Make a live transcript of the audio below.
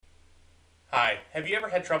Hi, have you ever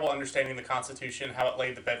had trouble understanding the Constitution, how it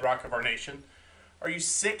laid the bedrock of our nation? Are you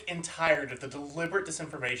sick and tired of the deliberate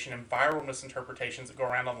disinformation and viral misinterpretations that go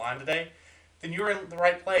around online today? Then you're in the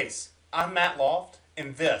right place. I'm Matt Loft,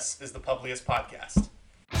 and this is the Publius Podcast.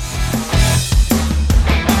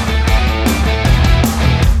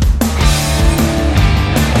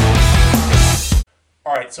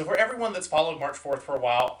 Alright, so for everyone that's followed March 4th for a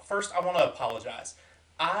while, first I want to apologize.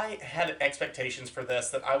 I had expectations for this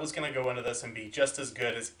that I was going to go into this and be just as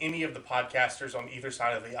good as any of the podcasters on either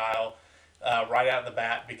side of the aisle right out of the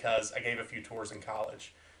bat because I gave a few tours in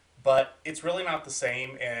college. But it's really not the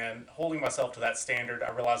same, and holding myself to that standard,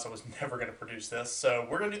 I realized I was never going to produce this. So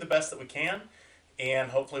we're going to do the best that we can,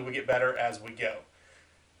 and hopefully we get better as we go.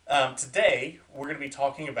 Today, we're going to be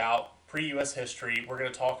talking about pre-U.S. history. We're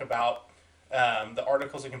going to talk about the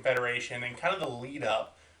Articles of Confederation and kind of the lead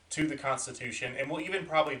up to the Constitution, and we're going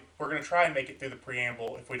to try and make it through the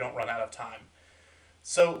preamble if we don't run out of time.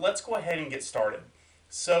 So let's go ahead and get started.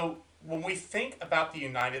 So when we think about the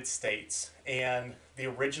United States and the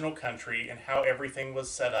original country and how everything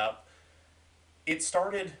was set up, it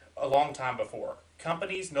started a long time before.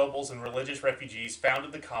 Companies, nobles, and religious refugees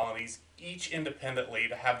founded the colonies, each independently,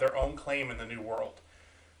 to have their own claim in the New World.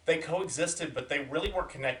 They coexisted, but they really weren't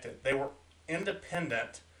connected. They were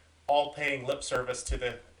independent, all paying lip service to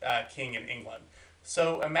the king in England.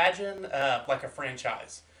 So imagine like a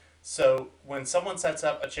franchise. So when someone sets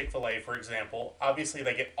up a Chick-fil-A, for example, obviously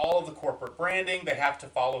they get all of the corporate branding. They have to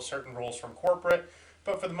follow certain rules from corporate.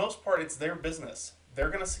 But for the most part, it's their business. They're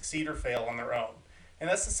going to succeed or fail on their own. And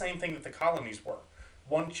that's the same thing that the colonies were.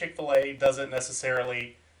 One Chick-fil-A doesn't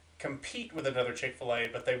necessarily compete with another Chick-fil-A,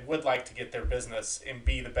 but they would like to get their business and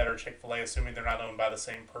be the better Chick-fil-A, assuming they're not owned by the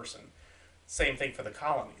same person. Same thing for the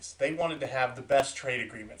colonies. They wanted to have the best trade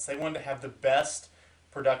agreements. They wanted to have the best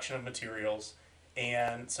production of materials.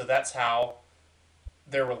 And so that's how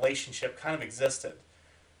their relationship kind of existed.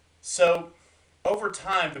 So over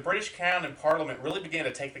time, the British Crown and Parliament really began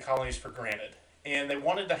to take the colonies for granted. And they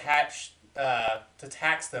wanted to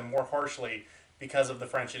tax them more harshly because of the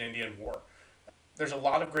French and Indian War. There's a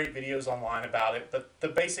lot of great videos online about it, but the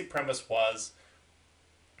basic premise was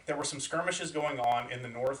there were some skirmishes going on in the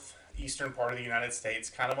northeastern part of the United States,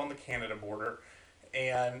 kind of on the Canada border,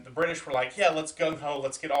 and the British were like, yeah, let's gung ho,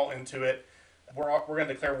 let's get all into it. We're going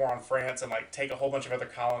to declare war on France and like take a whole bunch of other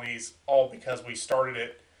colonies, all because we started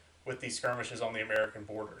it with these skirmishes on the American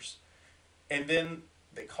borders. And then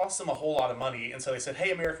it cost them a whole lot of money, and so they said,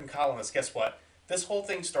 hey, American colonists, guess what? This whole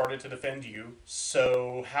thing started to defend you,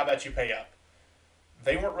 so how about you pay up?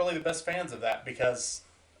 They weren't really the best fans of that because,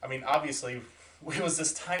 I mean, obviously, it was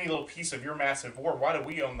this tiny little piece of your massive war. Why do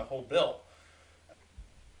we own the whole bill?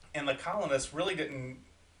 And the colonists really didn't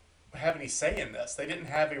have any say in this. They didn't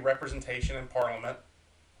have a representation in Parliament.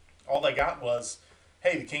 All they got was,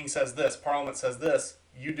 hey, the king says this, Parliament says this,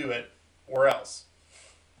 you do it, or else.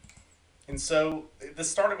 And so this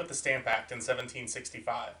started with the Stamp Act in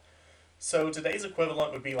 1765. So today's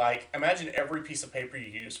equivalent would be like, imagine every piece of paper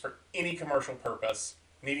you use for any commercial purpose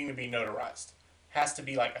needing to be notarized. Has to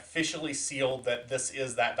be like officially sealed that this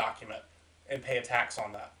is that document and pay a tax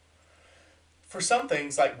on that. For some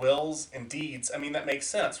things like wills and deeds, I mean, that makes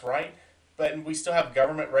sense, right? But we still have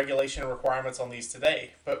government regulation and requirements on these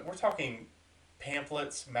today. But we're talking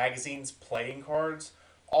pamphlets, magazines, playing cards,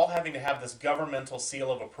 all having to have this governmental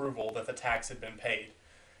seal of approval that the tax had been paid.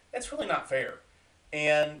 It's really not fair.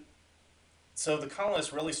 And so the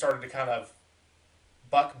colonists really started to kind of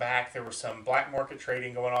buck back. There was some black market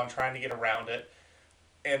trading going on, trying to get around it.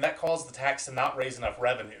 And that caused the tax to not raise enough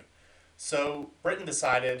revenue. So Britain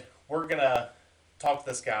decided, we're going to talk to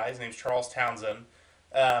this guy. His name's Charles Townshend.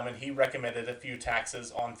 And he recommended a few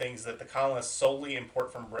taxes on things that the colonists solely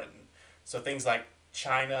import from Britain. So things like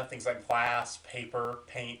china, things like glass, paper,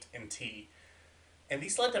 paint, and tea. And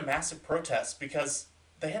these led to massive protests because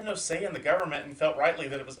they had no say in the government and felt rightly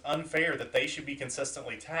that it was unfair that they should be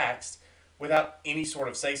consistently taxed without any sort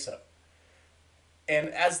of say-so. And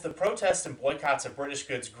as the protests and boycotts of British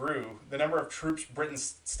goods grew, the number of troops Britain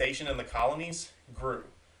stationed in the colonies grew.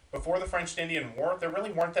 Before the French and Indian War, there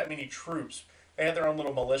really weren't that many troops. They had their own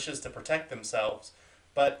little militias to protect themselves.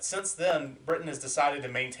 But since then, Britain has decided to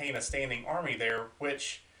maintain a standing army there,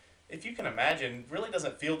 which, if you can imagine, really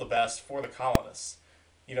doesn't feel the best for the colonists.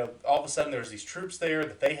 You know, all of a sudden there's these troops there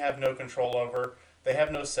that they have no control over. They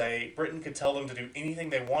have no say. Britain could tell them to do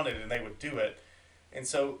anything they wanted and they would do it. And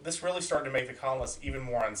so this really started to make the colonists even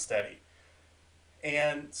more unsteady.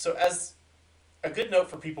 And so as a good note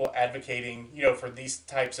for people advocating, for these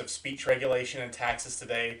types of speech regulation and taxes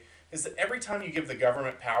today is that every time you give the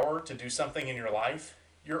government power to do something in your life,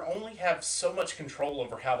 you only have so much control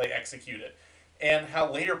over how they execute it, and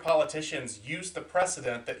how later politicians use the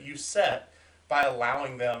precedent that you set by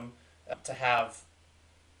allowing them to have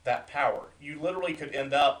that power. You literally could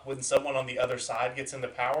end up, when someone on the other side gets into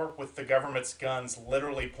power, with the government's guns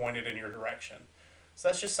literally pointed in your direction. So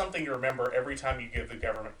that's just something to remember every time you give the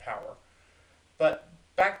government power. But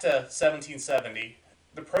back to 1770,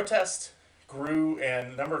 the protest grew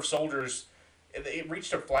and the number of soldiers, it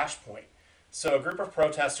reached a flashpoint. So a group of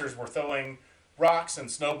protesters were throwing rocks and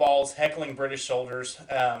snowballs, heckling British soldiers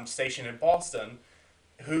stationed in Boston,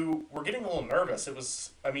 who were getting a little nervous. It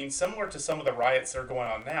was, I mean, similar to some of the riots that are going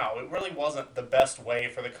on now. It really wasn't the best way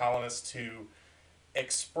for the colonists to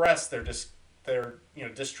express their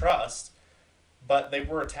distrust, but they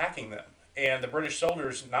were attacking them. And the British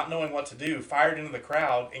soldiers, not knowing what to do, fired into the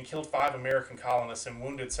crowd and killed 5 American colonists and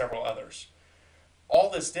wounded several others. All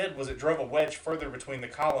this did was it drove a wedge further between the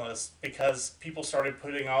colonists because people started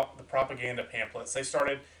putting out the propaganda pamphlets. They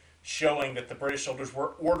started showing that the British soldiers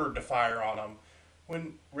were ordered to fire on them,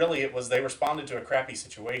 when really it was they responded to a crappy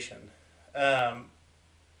situation.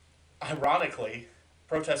 Ironically,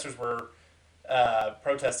 protesters were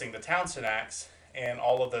protesting the Townshend Acts and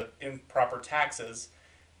all of the improper taxes,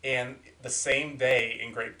 and the same day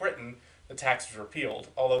in Great Britain, the tax was repealed.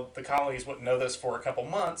 Although the colonies wouldn't know this for a couple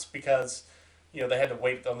months because they had to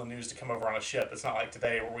wait on the news to come over on a ship. It's not like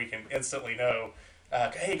today where we can instantly know,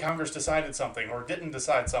 hey, Congress decided something or didn't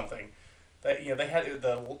decide something. That they had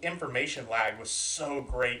the information lag was so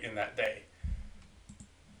great in that day.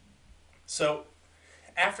 So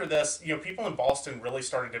after this, people in Boston really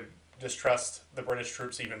started to distrust the British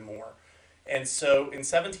troops even more. And so in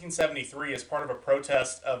 1773, as part of a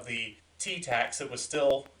protest of the tea tax that was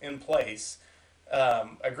still in place,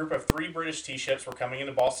 a group of 3 British tea ships were coming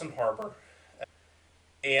into Boston Harbor,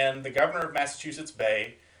 and the governor of Massachusetts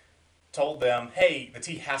Bay told them, hey, the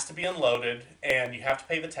tea has to be unloaded and you have to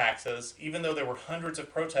pay the taxes, even though there were hundreds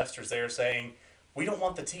of protesters there saying, we don't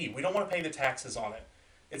want the tea. We don't want to pay the taxes on it.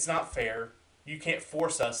 It's not fair. You can't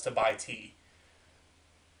force us to buy tea.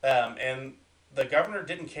 And the governor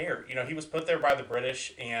didn't care. He was put there by the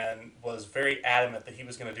British and was very adamant that he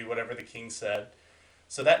was going to do whatever the king said.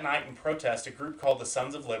 So that night in protest, a group called the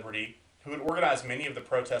Sons of Liberty, who had organized many of the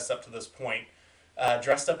protests up to this point,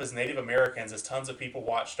 dressed up as Native Americans as tons of people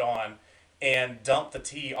watched on, and dumped the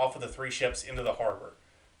tea off of the 3 ships into the harbor.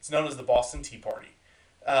 It's known as the Boston Tea Party.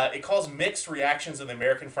 It caused mixed reactions in the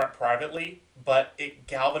American front privately, but it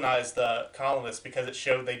galvanized the colonists because it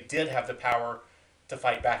showed they did have the power to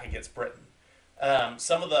fight back against Britain.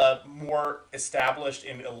 Some of the more established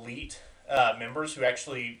and elite members who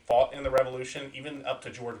actually fought in the Revolution, even up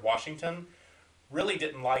to George Washington, really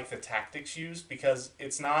didn't like the tactics used because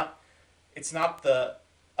it's not the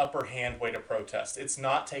upper hand way to protest. It's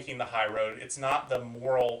not taking the high road. It's not the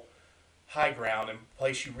moral high ground and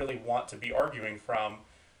place you really want to be arguing from.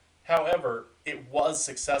 However, it was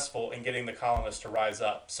successful in getting the colonists to rise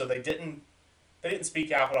up. So they didn't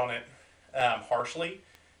speak out on it harshly,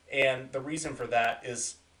 and the reason for that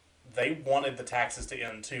is they wanted the taxes to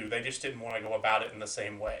end too. They just didn't want to go about it in the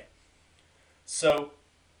same way. So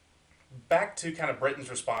back to kind of Britain's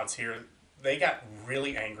response here. They got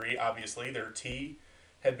really angry. Obviously, their tea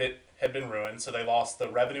had been ruined, so they lost the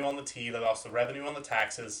revenue on the tea. They lost the revenue on the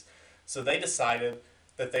taxes. So they decided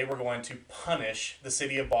that they were going to punish the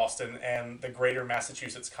city of Boston and the greater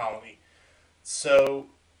Massachusetts colony. So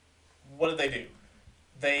what did they do?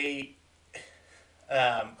 They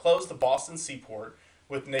closed the Boston seaport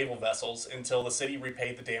with naval vessels until the city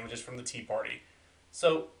repaid the damages from the Tea Party.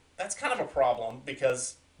 So that's kind of a problem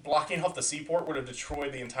because blocking off the seaport would have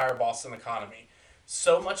destroyed the entire Boston economy.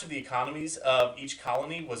 So much of the economies of each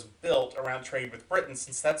colony was built around trade with Britain,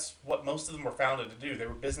 since that's what most of them were founded to do. They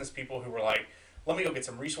were business people who were like, let me go get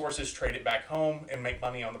some resources, trade it back home, and make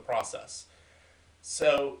money on the process.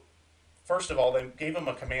 So, first of all, they gave them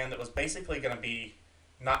a command that was basically going to be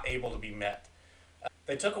not able to be met.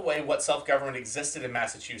 They took away what self-government existed in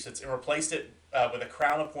Massachusetts and replaced it with a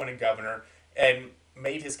crown-appointed governor and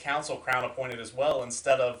made his council crown-appointed as well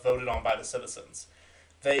instead of voted on by the citizens.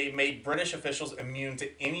 They made British officials immune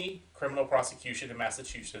to any criminal prosecution in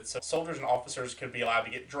Massachusetts, so soldiers and officers could be allowed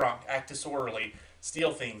to get drunk, act disorderly,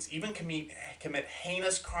 steal things, even commit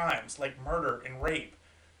heinous crimes like murder and rape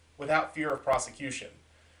without fear of prosecution.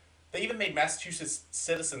 They even made Massachusetts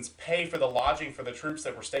citizens pay for the lodging for the troops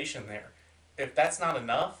that were stationed there. If that's not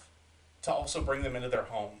enough, to also bring them into their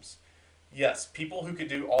homes. Yes, people who could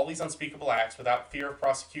do all these unspeakable acts without fear of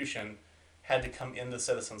prosecution had to come into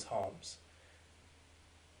citizens' homes.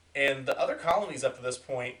 And the other colonies up to this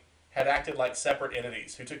point had acted like separate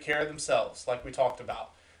entities who took care of themselves, like we talked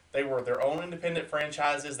about. They were their own independent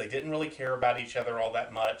franchises. They didn't really care about each other all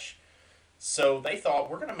that much. So they thought,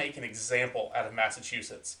 we're going to make an example out of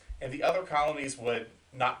Massachusetts. And the other colonies would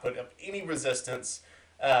not put up any resistance.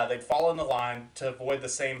 They'd fall in the line to avoid the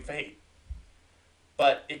same fate.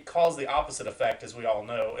 But it caused the opposite effect, as we all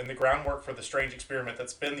know, and the groundwork for the strange experiment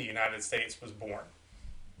that's been the United States was born.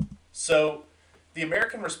 So the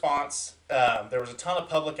American response, there was a ton of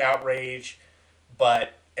public outrage,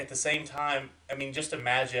 but at the same time, I mean, just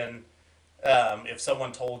imagine if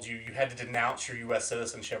someone told you you had to denounce your U.S.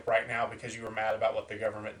 citizenship right now because you were mad about what the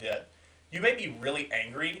government did. You may be really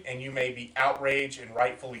angry and you may be outraged, and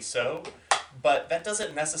rightfully so, but that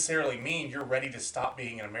doesn't necessarily mean you're ready to stop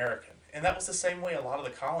being an American. And that was the same way a lot of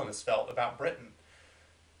the colonists felt about Britain.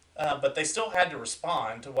 But they still had to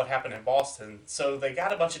respond to what happened in Boston, so they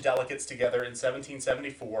got a bunch of delegates together in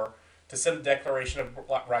 1774 to send a Declaration of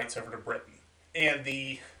Rights over to Britain. And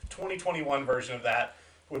the 2021 version of that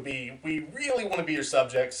would be, we really want to be your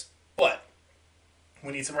subjects, but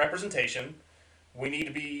we need some representation. We need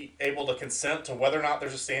to be able to consent to whether or not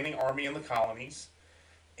there's a standing army in the colonies.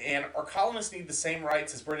 And our colonists need the same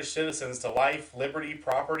rights as British citizens to life, liberty,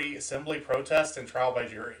 property, assembly, protest, and trial by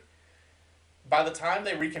jury. By the time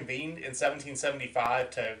they reconvened in 1775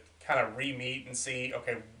 to kind of re-meet and see,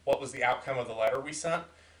 okay, what was the outcome of the letter we sent,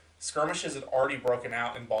 skirmishes had already broken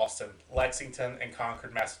out in Boston, Lexington, and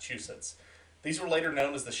Concord, Massachusetts. These were later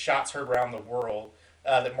known as the shots heard around the world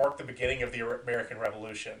that marked the beginning of the American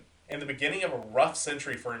Revolution, and the beginning of a rough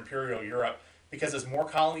century for Imperial Europe, because as more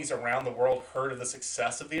colonies around the world heard of the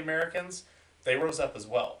success of the Americans, they rose up as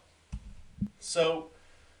well. So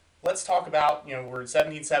let's talk about, we're in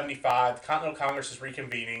 1775, the Continental Congress is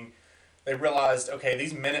reconvening. They realized, okay,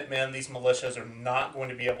 these Minutemen, these militias are not going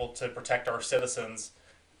to be able to protect our citizens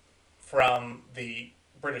from the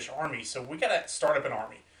British Army, so we got to start up an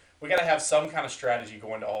army. We got to have some kind of strategy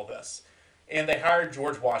going to all this. And they hired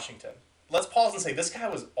George Washington. Let's pause and say this guy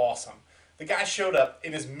was awesome. The guy showed up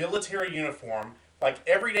in his military uniform like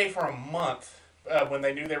every day for a month when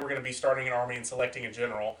they knew they were going to be starting an army and selecting a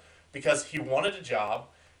general, because he wanted a job.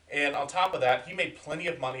 And on top of that, he made plenty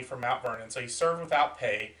of money from Mount Vernon, so he served without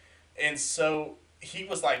pay. And so he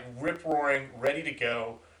was like rip-roaring, ready to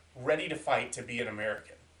go, ready to fight to be an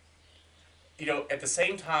American. At the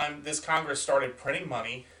same time, this Congress started printing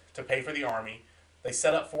money to pay for the army. They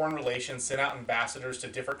set up foreign relations, sent out ambassadors to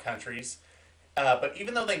different countries. But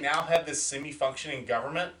even though they now had this semi-functioning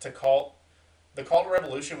government, the call to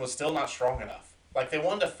revolution was still not strong enough. Like, they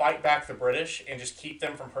wanted to fight back the British and just keep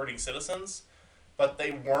them from hurting citizens, but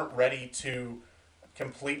they weren't ready to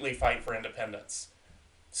completely fight for independence.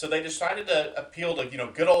 So they decided to appeal to,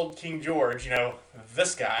 good old King George,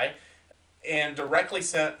 this guy, and directly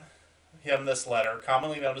sent him this letter,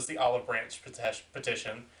 commonly known as the Olive Branch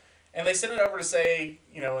Petition. And they sent it over to say,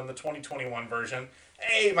 in the 2021 version,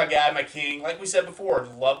 hey, my guy, my king, like we said before,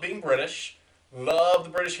 love being British, love the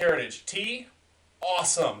British heritage. Tea,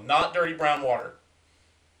 awesome, not dirty brown water.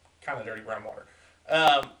 Kind of dirty brown water.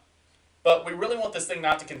 But we really want this thing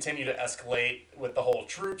not to continue to escalate with the whole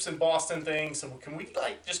troops in Boston thing. So can we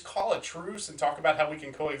just call a truce and talk about how we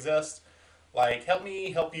can coexist? Like, help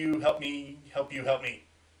me, help you, help me, help you, help me,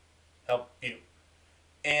 help you.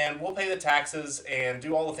 And we'll pay the taxes and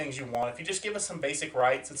do all the things you want if you just give us some basic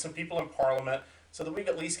rights and some people in Parliament, so that we've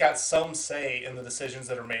at least got some say in the decisions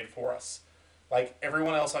that are made for us, like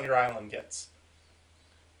everyone else on your island gets.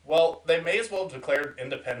 Well, they may as well have declared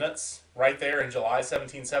independence right there in July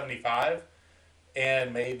 1775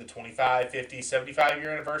 and made the 25, 50,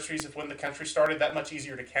 75-year anniversaries of when the country started that much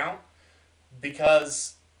easier to count,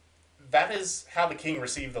 because that is how the king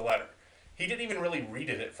received the letter. He didn't even really read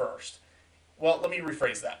it at first. Well, let me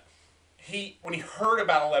rephrase that. When he heard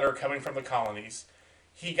about a letter coming from the colonies,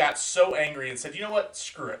 he got so angry and said, you know what,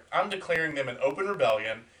 screw it. I'm declaring them an open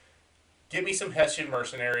rebellion. Give me some Hessian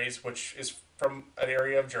mercenaries, which is from an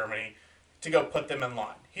area of Germany, to go put them in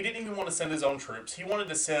line. He didn't even want to send his own troops. He wanted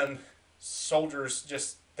to send soldiers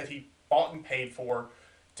just that he bought and paid for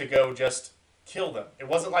to go just kill them. It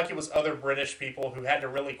wasn't like it was other British people who had to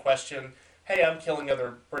really question, hey, I'm killing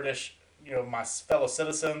other British, my fellow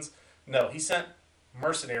citizens. No, he sent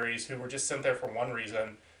mercenaries who were just sent there for one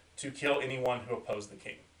reason, to kill anyone who opposed the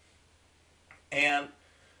king. And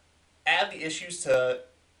add the issues that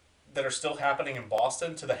are still happening in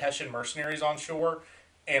Boston to the Hessian mercenaries on shore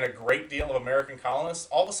and a great deal of American colonists,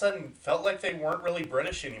 all of a sudden felt like they weren't really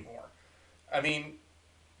British anymore. I mean,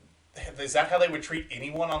 is that how they would treat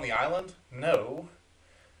anyone on the island? No.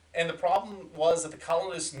 And the problem was that the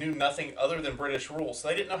colonists knew nothing other than British rule, so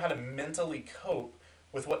they didn't know how to mentally cope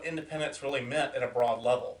with what independence really meant at a broad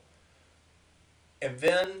level. And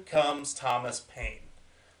then comes Thomas Paine.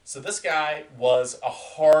 So this guy was a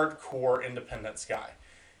hardcore independence guy.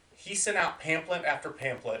 He sent out pamphlet after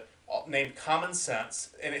pamphlet named Common Sense,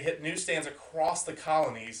 and it hit newsstands across the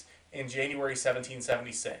colonies in January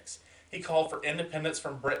 1776. He called for independence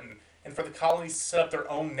from Britain and for the colonies to set up their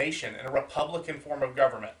own nation in a republican form of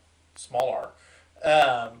government, small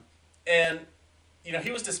r. And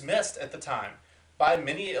he was dismissed at the time by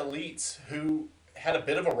many elites who had a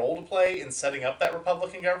bit of a role to play in setting up that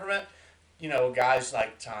republican government. Guys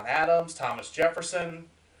like John Adams, Thomas Jefferson,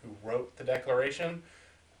 who wrote the Declaration.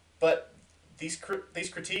 But these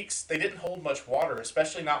critiques, they didn't hold much water,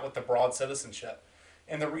 especially not with the broad citizenship.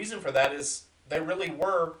 And the reason for that is they really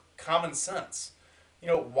were common sense.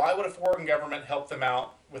 Why would a foreign government help them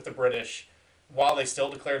out with the British while they still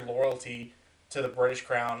declared loyalty to the British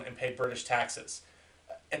Crown and paid British taxes?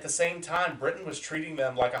 At the same time, Britain was treating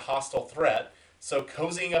them like a hostile threat, so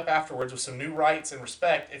cozying up afterwards with some new rights and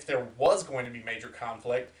respect, if there was going to be major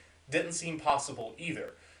conflict, didn't seem possible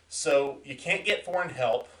either. So you can't get foreign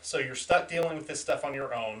help, so you're stuck dealing with this stuff on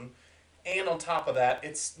your own. And on top of that,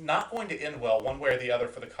 it's not going to end well one way or the other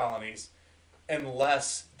for the colonies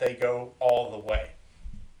unless they go all the way.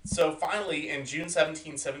 So finally, in June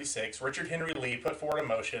 1776, Richard Henry Lee put forward a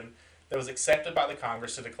motion that was accepted by the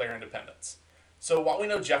Congress to declare independence. So while we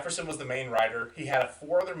know Jefferson was the main writer, he had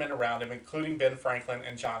four other men around him, including Ben Franklin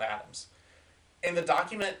and John Adams. And the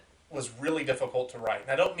document was really difficult to write. And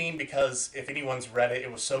I don't mean because if anyone's read it,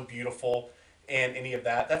 it was so beautiful and any of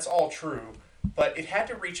that. That's all true. But it had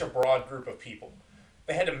to reach a broad group of people.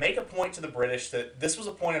 They had to make a point to the British that this was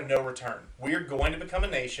a point of no return. We're going to become a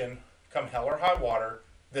nation, come hell or high water.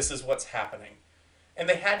 This is what's happening. And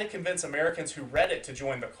they had to convince Americans who read it to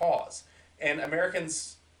join the cause. And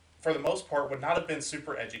Americans, for the most part, would not have been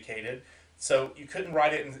super educated. So you couldn't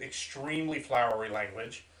write it in extremely flowery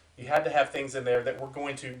language. You had to have things in there that were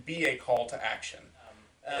going to be a call to action.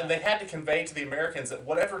 And they had to convey to the Americans that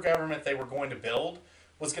whatever government they were going to build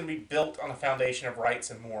was going to be built on a foundation of rights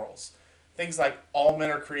and morals. Things like all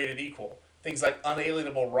men are created equal. Things like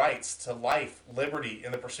unalienable rights to life, liberty,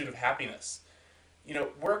 and the pursuit of happiness.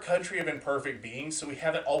 We're a country of imperfect beings, so we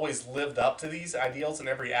haven't always lived up to these ideals in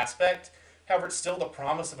every aspect. However, it's still the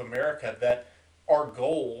promise of America that our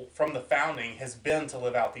goal from the founding has been to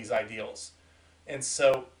live out these ideals. And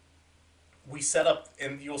so we set up,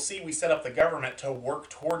 and you'll see we set up the government to work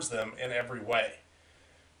towards them in every way.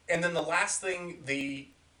 And then the last thing the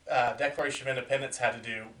Declaration of Independence had to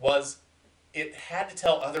do was it had to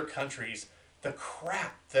tell other countries the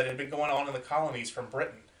crap that had been going on in the colonies from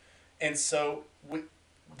Britain. And so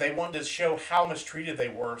they wanted to show how mistreated they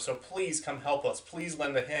were. So please come help us. Please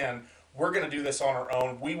lend a hand. We're going to do this on our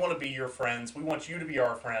own. We want to be your friends. We want you to be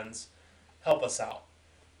our friends. Help us out.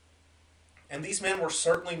 And these men were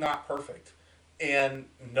certainly not perfect. And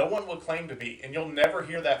no one would claim to be. And you'll never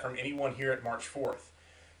hear that from anyone here at March 4th.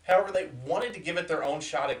 However, they wanted to give it their own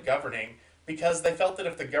shot at governing because they felt that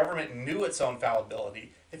if the government knew its own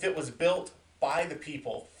fallibility, if it was built by the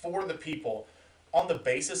people, for the people, on the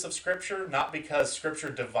basis of Scripture, not because Scripture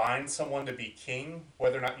divines someone to be king,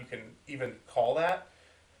 whether or not you can even call that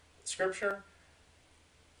Scripture,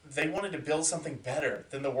 they wanted to build something better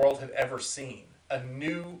than the world had ever seen. A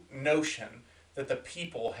new notion that the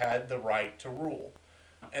people had the right to rule.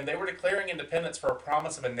 And they were declaring independence for a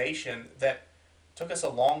promise of a nation that took us a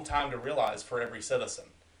long time to realize for every citizen.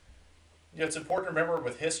 It's important to remember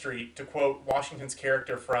with history, to quote Washington's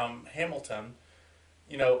character from Hamilton,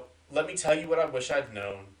 let me tell you what I wish I'd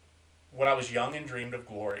known. When I was young and dreamed of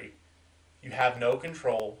glory, you have no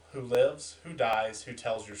control who lives, who dies, who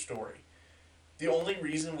tells your story. The only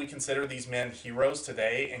reason we consider these men heroes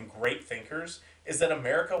today and great thinkers is that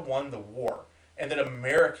America won the war and that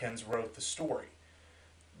Americans wrote the story.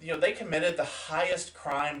 They committed the highest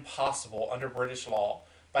crime possible under British law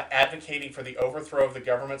by advocating for the overthrow of the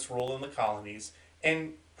government's rule in the colonies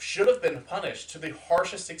and should have been punished to the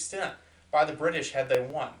harshest extent by the British had they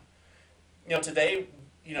won. Today,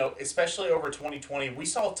 especially over 2020, we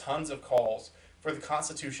saw tons of calls for the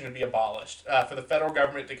Constitution to be abolished, for the federal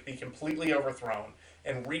government to be completely overthrown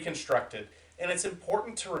and reconstructed. And it's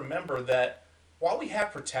important to remember that while we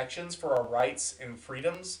have protections for our rights and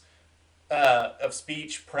freedoms of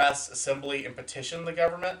speech, press, assembly, and petition the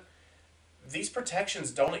government, these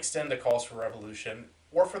protections don't extend to calls for revolution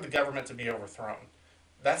or for the government to be overthrown.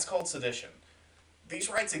 That's called sedition. These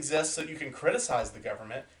rights exist so you can criticize the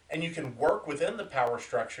government and you can work within the power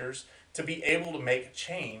structures to be able to make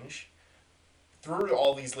change through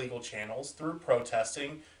all these legal channels, through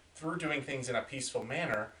protesting, through doing things in a peaceful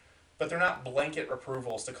manner, but they're not blanket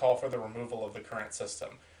approvals to call for the removal of the current system.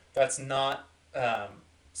 That's not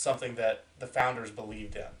something that the founders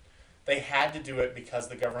believed in. They had to do it because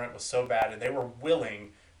the government was so bad, and they were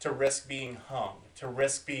willing to risk being hung, to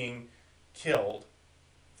risk being killed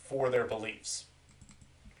for their beliefs.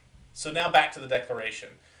 So now back to the Declaration.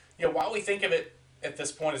 While we think of it at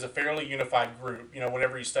this point as a fairly unified group,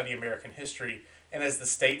 whenever you study American history, and as the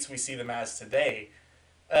states we see them as today,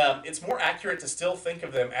 it's more accurate to still think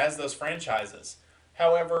of them as those franchises.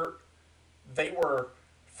 However, they were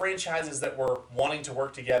franchises that were wanting to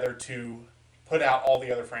work together to put out all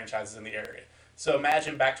the other franchises in the area. So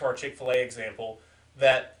imagine, back to our Chick-fil-A example,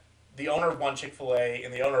 that the owner of one Chick-fil-A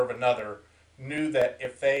and the owner of another knew that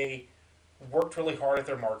if they worked really hard at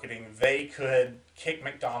their marketing, they could kick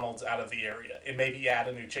McDonald's out of the area and maybe add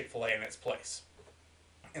a new Chick-fil-A in its place.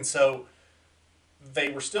 And so they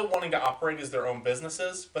were still wanting to operate as their own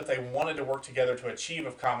businesses, but they wanted to work together to achieve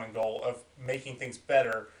a common goal of making things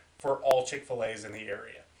better for all Chick-fil-A's in the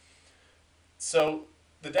area. So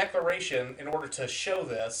the Declaration, in order to show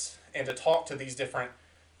this and to talk to these different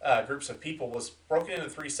groups of people, was broken into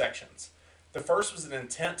 3 sections. The first was an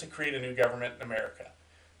intent to create a new government in America.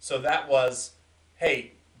 So that was,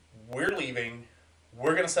 hey, we're leaving,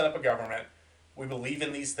 we're going to set up a government, we believe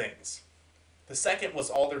in these things. The second was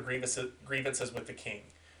all their grievances with the king.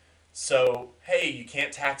 So, hey, you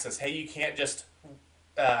can't tax us. Hey, you can't just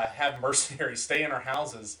have mercenaries stay in our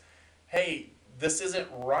houses. Hey, this isn't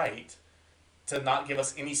right to not give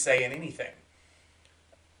us any say in anything.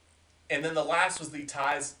 And then the last was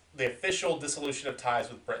the official dissolution of ties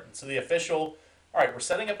with Britain. So the official, all right, we're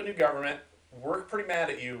setting up a new government. We're pretty mad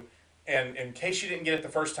at you. And in case you didn't get it the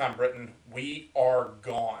first time, Britain, we are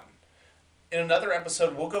gone. In another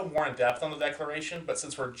episode, we'll go more in depth on the Declaration, but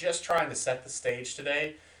since we're just trying to set the stage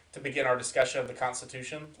today to begin our discussion of the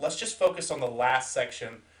Constitution, let's just focus on the last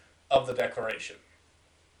section of the Declaration.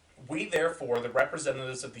 We, therefore, the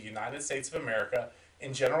representatives of the United States of America,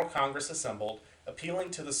 in General Congress assembled,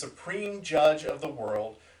 appealing to the Supreme Judge of the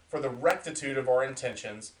world for the rectitude of our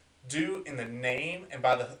intentions, do in the name and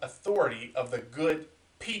by the authority of the good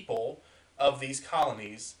people of these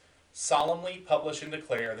colonies, solemnly publish and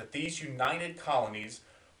declare that these united colonies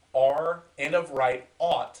are and of right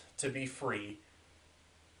ought to be free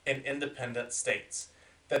and independent states,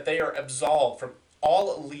 that they are absolved from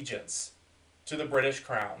all allegiance to the British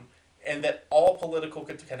Crown, and that all political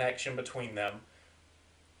connection between them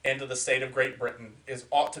and to the state of Great Britain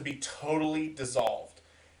ought to be totally dissolved,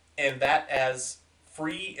 and that as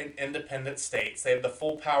free and independent states, they have the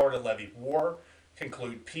full power to levy war,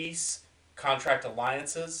 conclude peace, contract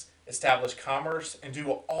alliances, establish commerce, and do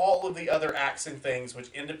all of the other acts and things which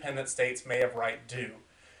independent states may have right do.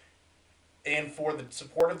 And for the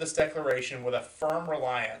support of this declaration, with a firm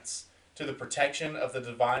reliance to the protection of the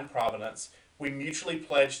divine providence, we mutually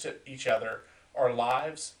pledge to each other our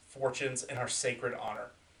lives, fortunes, and our sacred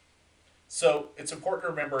honor. So it's important to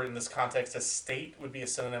remember in this context, a state would be a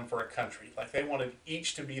synonym for a country. Like, they wanted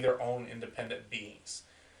each to be their own independent beings.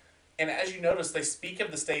 And as you notice, they speak of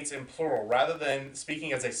the states in plural rather than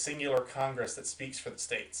speaking as a singular Congress that speaks for the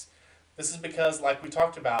states. This is because, like we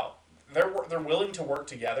talked about, they're willing to work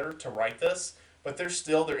together to write this, but they're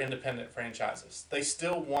still their independent franchises. They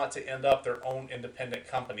still want to end up their own independent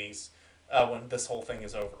companies when this whole thing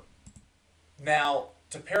is over. Now,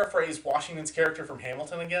 to paraphrase Washington's character from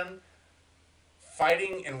Hamilton again,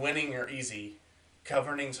 fighting and winning are easy,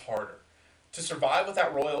 governing's harder. To survive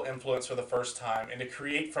without royal influence for the first time and to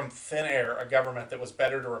create from thin air a government that was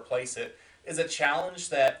better to replace it is a challenge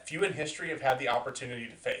that few in history have had the opportunity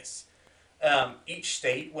to face. Each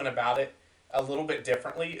state went about it a little bit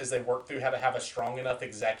differently as they worked through how to have a strong enough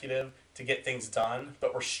executive to get things done,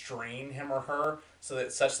 but restrain him or her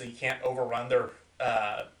such that you can't overrun their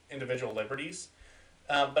individual liberties.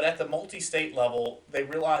 But at the multi-state level, they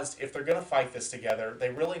realized if they're going to fight this together, they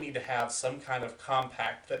really need to have some kind of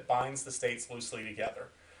compact that binds the states loosely together.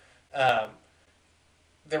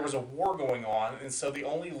 There was a war going on, and so the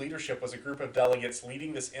only leadership was a group of delegates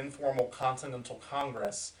leading this informal Continental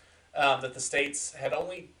Congress that the states had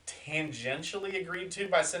only tangentially agreed to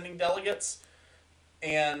by sending delegates.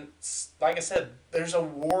 And like I said, there's a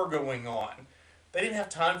war going on. They didn't have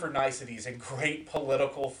time for niceties and great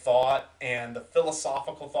political thought and the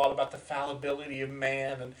philosophical thought about the fallibility of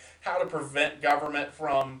man and how to prevent government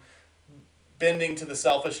from bending to the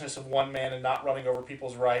selfishness of one man and not running over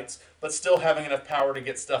people's rights, but still having enough power to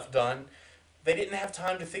get stuff done. They didn't have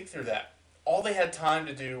time to think through that. All they had time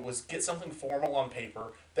to do was get something formal on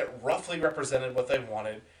paper that roughly represented what they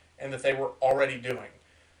wanted and that they were already doing.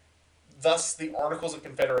 Thus, the Articles of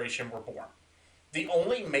Confederation were born. The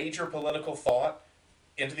only major political thought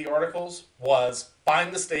into the Articles was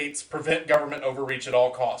bind the states, prevent government overreach at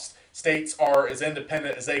all costs. States are as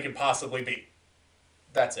independent as they can possibly be.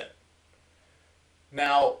 That's it.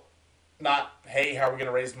 Now, not, hey, how are we going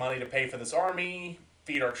to raise money to pay for this army,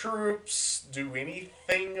 feed our troops, do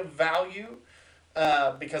anything of value,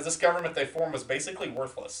 because this government they formed was basically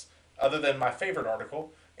worthless, other than my favorite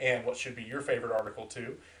article, and what should be your favorite article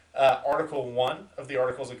too. Article 1 of the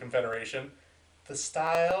Articles of Confederation. The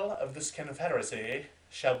style of this confederacy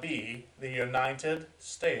shall be the United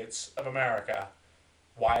States of America.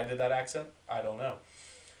 Why I did that accent? I don't know.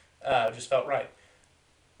 It just felt right.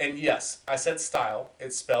 And yes, I said style.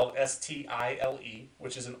 It's spelled Stile,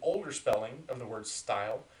 which is an older spelling of the word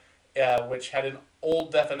style, which had an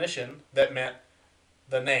old definition that meant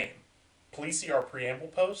the name. Please see our preamble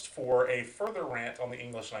post for a further rant on the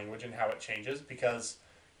English language and how it changes, because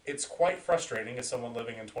it's quite frustrating as someone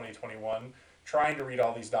living in 2021 trying to read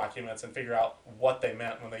all these documents and figure out what they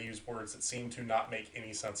meant when they use words that seem to not make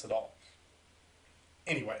any sense at all.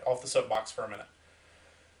 Anyway, off the soapbox for a minute.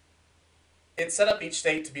 It set up each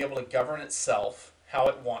state to be able to govern itself how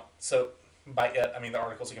it wants. So, by it, I mean the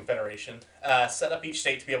Articles of Confederation. Set up each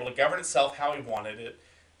state to be able to govern itself how he wanted it.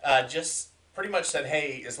 Just pretty much said,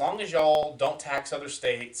 hey, as long as y'all don't tax other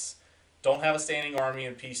states, don't have a standing army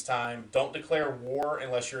in peacetime, don't declare war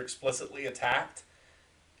unless you're explicitly attacked,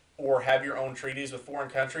 or have your own treaties with foreign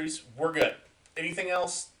countries, we're good. Anything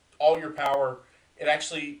else, all your power. It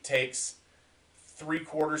actually takes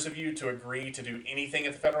 3/4 of you to agree to do anything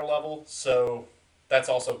at the federal level, so that's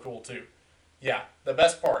also cool too. Yeah, the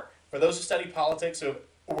best part, for those who study politics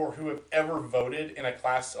or who have ever voted in a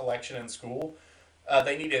class election in school,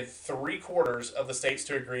 they needed 3/4 of the states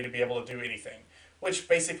to agree to be able to do anything, which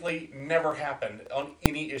basically never happened on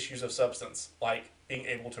any issues of substance, like being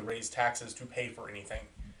able to raise taxes to pay for anything.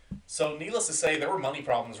 So, needless to say, there were money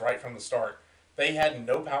problems right from the start. They had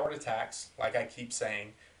no power to tax, like I keep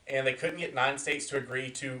saying, and they couldn't get 9 states to agree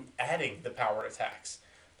to adding the power to tax.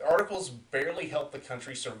 The Articles barely helped the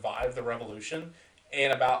country survive the revolution,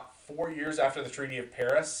 and about 4 years after the Treaty of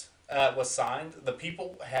Paris was signed, the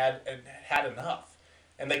people had enough,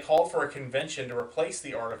 and they called for a convention to replace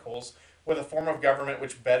the Articles with a form of government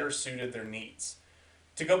which better suited their needs.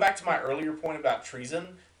 To go back to my earlier point about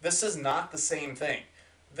treason, this is not the same thing.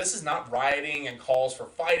 This is not rioting and calls for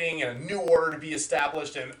fighting and a new order to be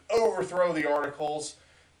established and overthrow the Articles.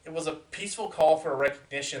 It was a peaceful call for a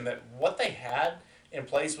recognition that what they had in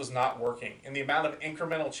place was not working, and the amount of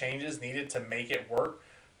incremental changes needed to make it work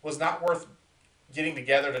was not worth getting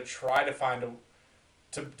together to try to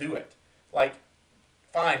to do it. Like,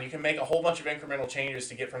 fine, you can make a whole bunch of incremental changes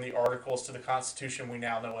to get from the Articles to the Constitution we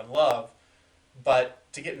now know and love, but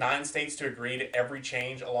to get 9 states to agree to every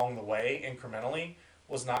change along the way incrementally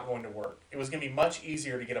was not going to work. It was going to be much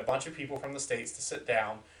easier to get a bunch of people from the states to sit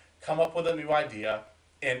down, come up with a new idea,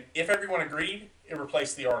 and if everyone agreed, it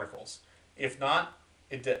replaced the Articles. If not,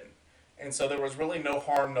 it didn't. And so there was really no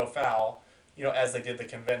harm, no foul, as they did the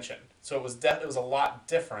convention. So it was a lot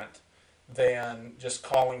different than just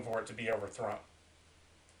calling for it to be overthrown.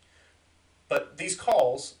 But these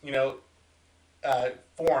calls,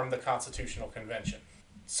 form the Constitutional Convention.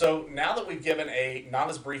 So now that we've given a, not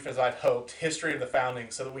as brief as I'd hoped, history of the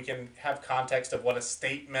founding so that we can have context of what a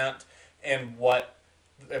state meant and why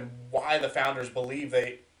the founders believed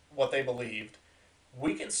what they believed,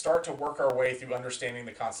 we can start to work our way through understanding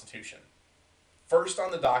the Constitution. First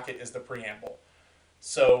on the docket is the Preamble.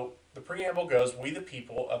 So the Preamble goes, we the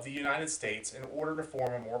people of the United States, in order to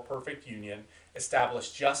form a more perfect union,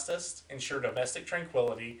 establish justice, ensure domestic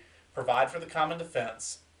tranquility, provide for the common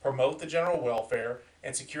defense, promote the general welfare,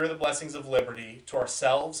 and secure the blessings of liberty to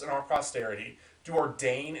ourselves and our posterity, do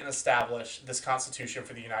ordain and establish this Constitution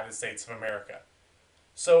for the United States of America.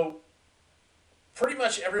 So, pretty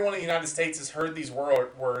much everyone in the United States has heard these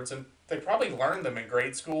words, and they probably learned them in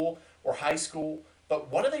grade school or high school, but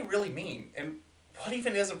what do they really mean? And what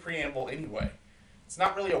even is a preamble anyway? It's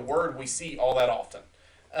not really a word we see all that often.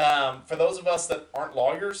 For those of us that aren't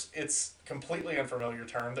lawyers, it's a completely unfamiliar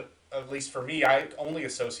term that, at least for me, I only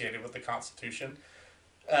associated with the Constitution.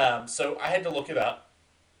 So I had to look it up.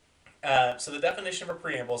 So the definition of a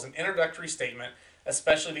preamble is an introductory statement,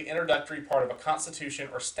 especially the introductory part of a constitution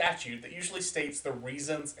or statute that usually states the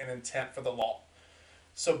reasons and intent for the law.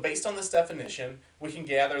 So based on this definition, we can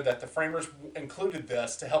gather that the framers included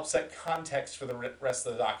this to help set context for the rest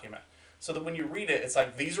of the document. So that when you read it, it's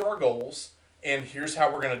like, these are our goals, and here's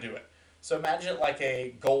how we're going to do it. So imagine it like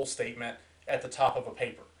a goal statement at the top of a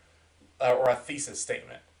paper, or a thesis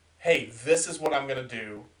statement. Hey, this is what I'm going to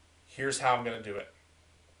do. Here's how I'm going to do it.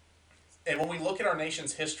 And when we look at our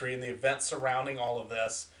nation's history and the events surrounding all of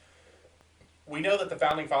this, we know that the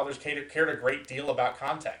Founding Fathers cared a great deal about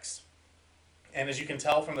context. And as you can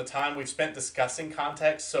tell from the time we've spent discussing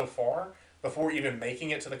context so far, before even making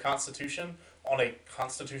it to the Constitution on a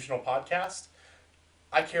constitutional podcast,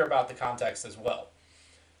 I care about the context as well.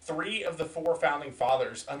 Three of the four founding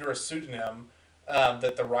fathers, under a pseudonym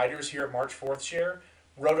that the writers here at March 4th share,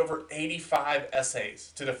 wrote over 85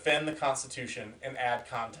 essays to defend the Constitution and add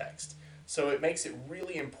context. So it makes it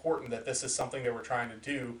really important that this is something that we're trying to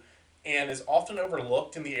do and is often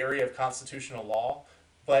overlooked in the area of constitutional law,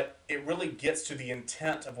 but it really gets to the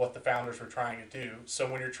intent of what the founders were trying to do.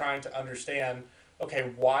 So when you're trying to understand,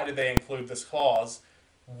 okay, why did they include this clause?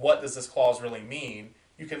 What does this clause really mean?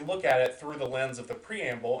 You can look at it through the lens of the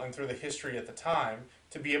preamble and through the history at the time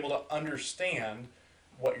to be able to understand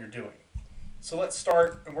what you're doing. So let's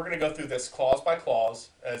start, and we're going to go through this clause by clause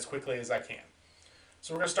as quickly as I can.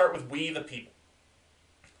 So we're going to start with we the people.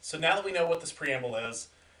 So now that we know what this preamble is,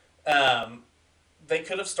 they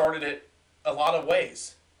could have started it a lot of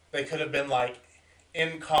ways. They could have been like,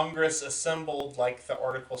 in Congress assembled, like the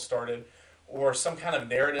article started, or some kind of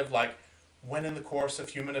narrative like, when in the course of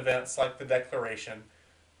human events, like the Declaration.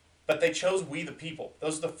 But they chose we the people.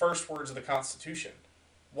 Those are the first words of the Constitution.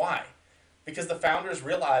 Why? Because the founders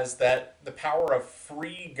realized that the power of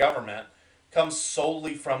free government comes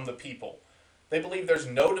solely from the people. They believe there's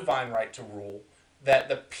no divine right to rule, that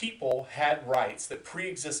the people had rights that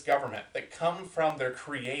pre-exist government, that come from their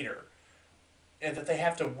creator, and that they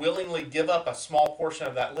have to willingly give up a small portion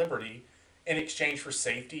of that liberty in exchange for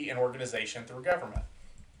safety and organization through government.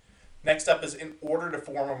 Next up is in order to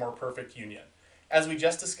form a more perfect union. As we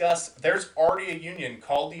just discussed, there's already a union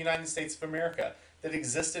called the United States of America that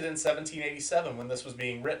existed in 1787 when this was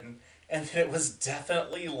being written, and it was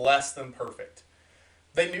definitely less than perfect.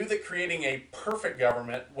 They knew that creating a perfect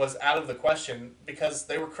government was out of the question because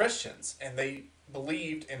they were Christians, and they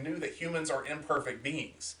believed and knew that humans are imperfect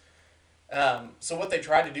beings. So what they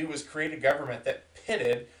tried to do was create a government that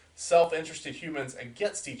pitted self-interested humans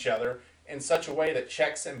against each other in such a way that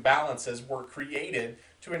checks and balances were created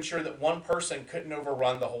to ensure that one person couldn't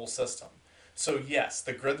overrun the whole system. So yes,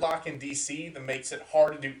 the gridlock in D.C. that makes it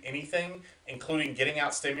hard to do anything, including getting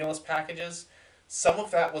out stimulus packages, some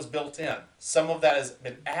of that was built in. Some of that has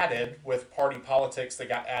been added with party politics that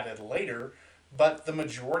got added later, but the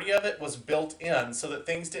majority of it was built in so that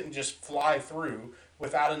things didn't just fly through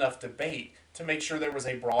without enough debate to make sure there was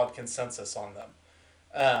a broad consensus on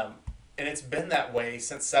them. And it's been that way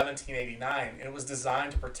since 1789, and it was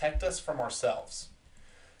designed to protect us from ourselves.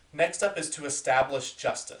 Next up is to establish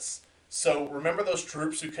justice. So remember those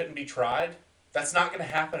troops who couldn't be tried? That's not going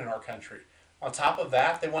to happen in our country. On top of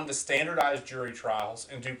that, they wanted to standardize jury trials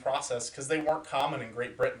and due process because they weren't common in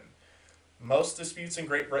Great Britain. Most disputes in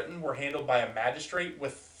Great Britain were handled by a magistrate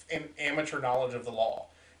with an amateur knowledge of the law.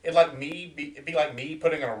 It'd be like me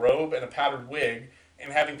putting on a robe and a powdered wig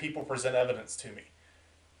and having people present evidence to me.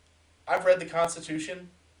 I've read the Constitution.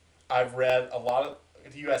 I've read a lot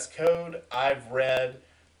of the U.S. Code. I've read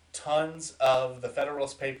tons of the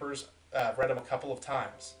Federalist Papers. I've read them a couple of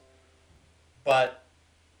times. But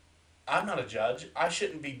I'm not a judge. I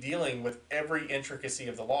shouldn't be dealing with every intricacy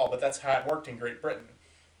of the law, but that's how it worked in Great Britain.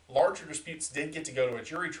 Larger disputes did get to go to a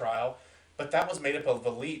jury trial, but that was made up of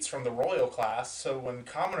elites from the royal class, so when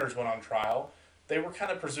commoners went on trial, they were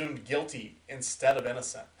kind of presumed guilty instead of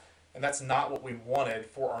innocent. And that's not what we wanted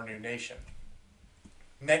for our new nation.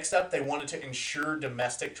 Next up, they wanted to ensure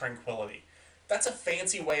domestic tranquility. That's a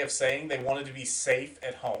fancy way of saying they wanted to be safe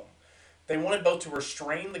at home. They wanted both to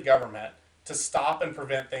restrain the government, to stop and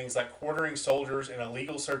prevent things like quartering soldiers and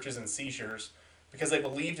illegal searches and seizures, because they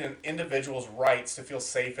believed in individuals' rights to feel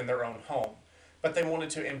safe in their own home. But they wanted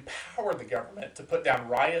to empower the government to put down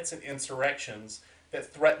riots and insurrections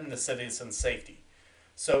that threatened the citizens' safety.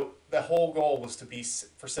 So the whole goal was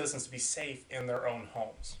for citizens to be safe in their own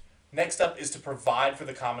homes. Next up is to provide for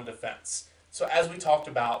the common defense. So as we talked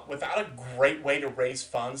about, without a great way to raise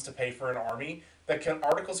funds to pay for an army, the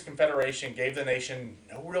Articles of Confederation gave the nation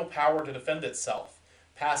no real power to defend itself,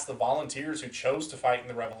 past the volunteers who chose to fight in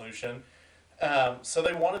the Revolution. So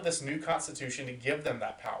they wanted this new constitution to give them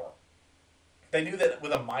that power. They knew that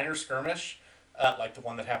with a minor skirmish, like the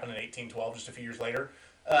one that happened in 1812, just a few years later,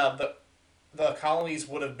 the colonies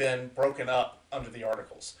would have been broken up under the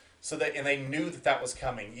Articles. And they knew that was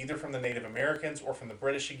coming, either from the Native Americans or from the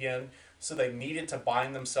British again. So they needed to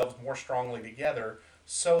bind themselves more strongly together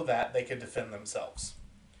so that they could defend themselves.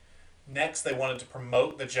 Next, they wanted to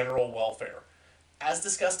promote the general welfare. As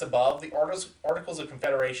discussed above, the Articles of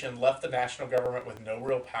Confederation left the national government with no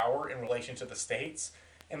real power in relation to the states,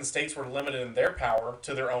 and the states were limited in their power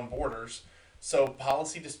to their own borders. So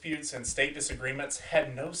policy disputes and state disagreements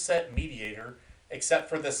had no set mediator except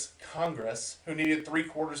for this Congress, who needed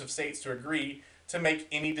 3/4 of states to agree to make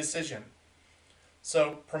any decision.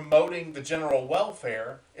 So promoting the general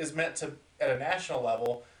welfare is meant to, at a national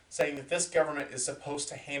level, saying that this government is supposed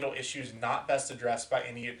to handle issues not best addressed by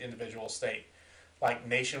any individual state, like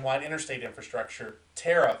nationwide interstate infrastructure,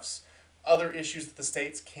 tariffs, other issues that the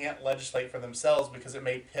states can't legislate for themselves because it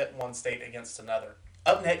may pit one state against another.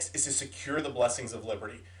 Up next is to secure the blessings of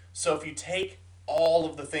liberty. So if you take all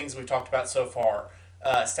of the things we've talked about so far,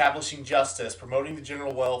 establishing justice, promoting the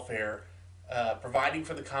general welfare, providing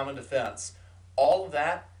for the common defense, all of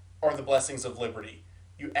that are the blessings of liberty.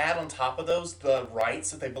 You add on top of those the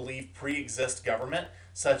rights that they believe pre-exist government,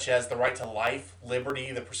 such as the right to life,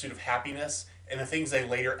 liberty, the pursuit of happiness, and the things they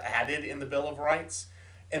later added in the Bill of Rights.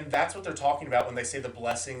 And that's what they're talking about when they say the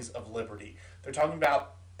blessings of liberty. They're talking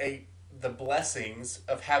about the blessings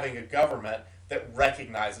of having a government that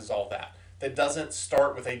recognizes all that, that doesn't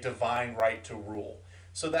start with a divine right to rule.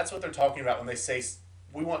 So that's what they're talking about when they say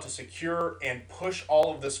we want to secure and push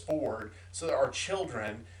all of this forward so that our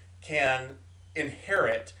children can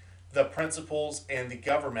inherit the principles and the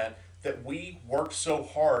government that we worked so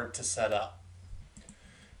hard to set up.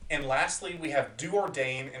 And lastly, we have do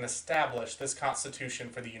ordain and establish this Constitution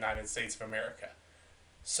for the United States of America.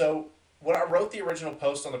 So when I wrote the original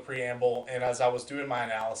post on the preamble and as I was doing my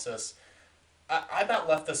analysis, I about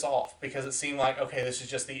left this off because it seemed like, okay, this is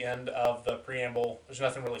just the end of the preamble. There's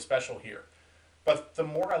nothing really special here. But the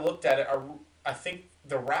more I looked at it, I think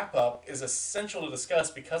the wrap-up is essential to discuss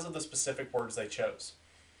because of the specific words they chose.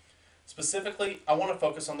 Specifically, I want to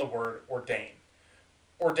focus on the word ordain.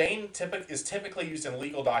 Ordain is typically used in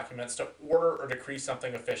legal documents to order or decree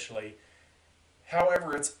something officially.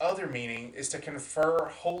 However, its other meaning is to confer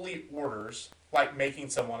holy orders, like making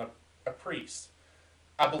someone a priest.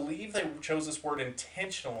 I believe they chose this word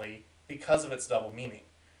intentionally because of its double meaning.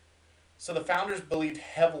 So the founders believed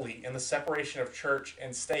heavily in the separation of church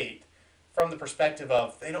and state from the perspective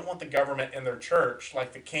of they don't want the government in their church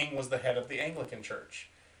like the king was the head of the Anglican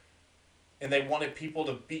Church. And they wanted people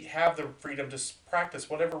to have the freedom to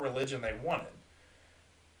practice whatever religion they wanted.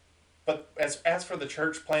 But as for the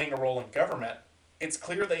church playing a role in government, it's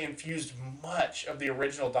clear they infused much of the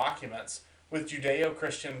original documents with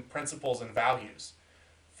Judeo-Christian principles and values.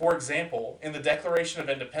 For example, in the Declaration of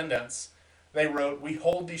Independence, they wrote, "We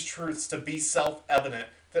hold these truths to be self-evident,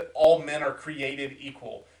 that all men are created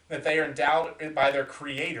equal, that they are endowed by their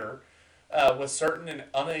Creator with certain and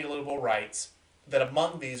unalienable rights, that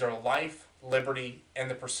among these are life, liberty, and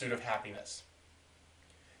the pursuit of happiness."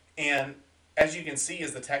 And as you can see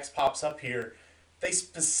as the text pops up here, they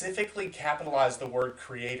specifically capitalize the word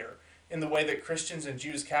Creator in the way that Christians and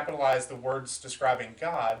Jews capitalize the words describing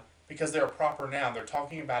God because they're a proper noun. They're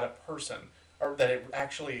talking about a person, or that it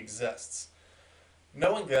actually exists.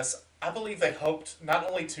 Knowing this, I believe they hoped not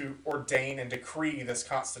only to ordain and decree this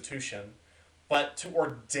Constitution, but to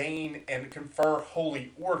ordain and confer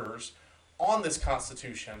holy orders on this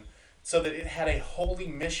Constitution so that it had a holy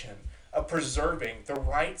mission of preserving the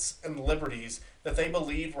rights and liberties that they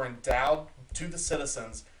believed were endowed to the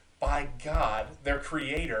citizens by God, their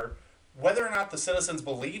Creator, whether or not the citizens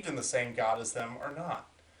believed in the same God as them or not.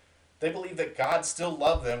 They believed that God still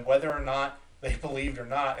loved them whether or not they believed or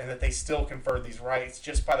not, and that they still conferred these rights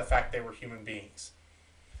just by the fact they were human beings.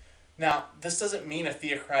 Now, this doesn't mean a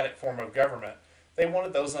theocratic form of government. They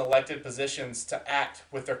wanted those in elected positions to act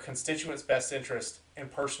with their constituents' best interest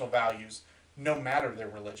and personal values, no matter their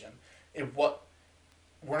religion.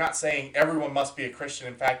 We're not saying everyone must be a Christian.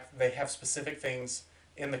 In fact, they have specific things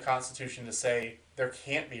in the Constitution to say there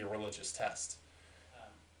can't be a religious test.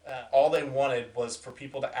 All they wanted was for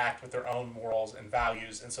people to act with their own morals and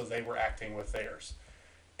values, and so they were acting with theirs.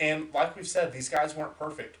 And like we've said, these guys weren't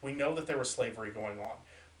perfect. We know that there was slavery going on.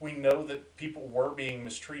 We know that people were being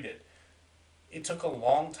mistreated. It took a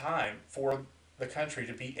long time for the country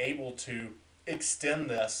to be able to extend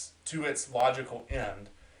this to its logical end.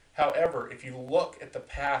 However, if you look at the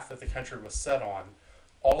path that the country was set on,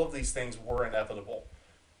 all of these things were inevitable.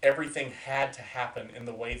 Everything had to happen in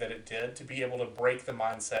the way that it did to be able to break the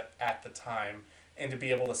mindset at the time and to be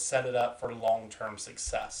able to set it up for long-term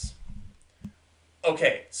success.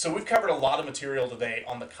 Okay, so we've covered a lot of material today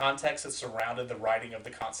on the context that surrounded the writing of the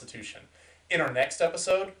Constitution. In our next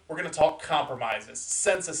episode, we're going to talk compromises,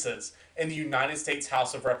 censuses, and the United States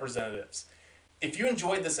House of Representatives. If you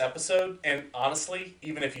enjoyed this episode, and honestly,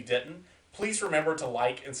 even if you didn't, please remember to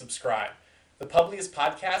like and subscribe. The Publius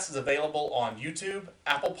Podcast is available on YouTube,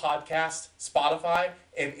 Apple Podcasts, Spotify,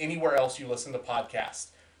 and anywhere else you listen to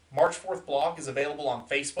podcasts. March 4th blog is available on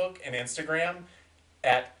Facebook and Instagram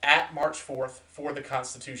at March 4th for the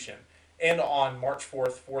Constitution and on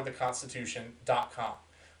march4thfortheconstitution.com.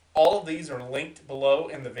 All of these are linked below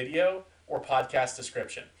in the video or podcast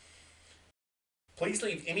description. Please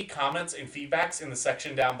leave any comments and feedbacks in the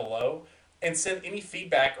section down below, and send any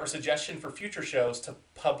feedback or suggestion for future shows to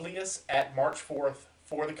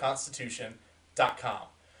publius@march4thfortheconstitution.com.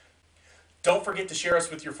 Don't forget to share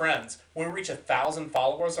us with your friends. When we reach 1,000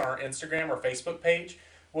 followers on our Instagram or Facebook page,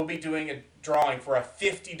 we'll be doing a drawing for a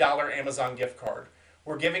 $50 Amazon gift card.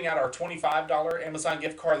 We're giving out our $25 Amazon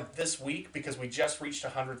gift card this week because we just reached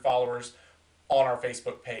 100 followers on our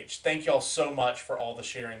Facebook page. Thank y'all so much for all the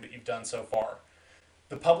sharing that you've done so far.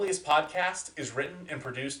 The Publius podcast is written and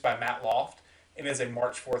produced by Matt Loft and is a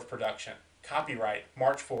March 4th production. Copyright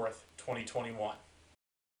March 4th, 2021.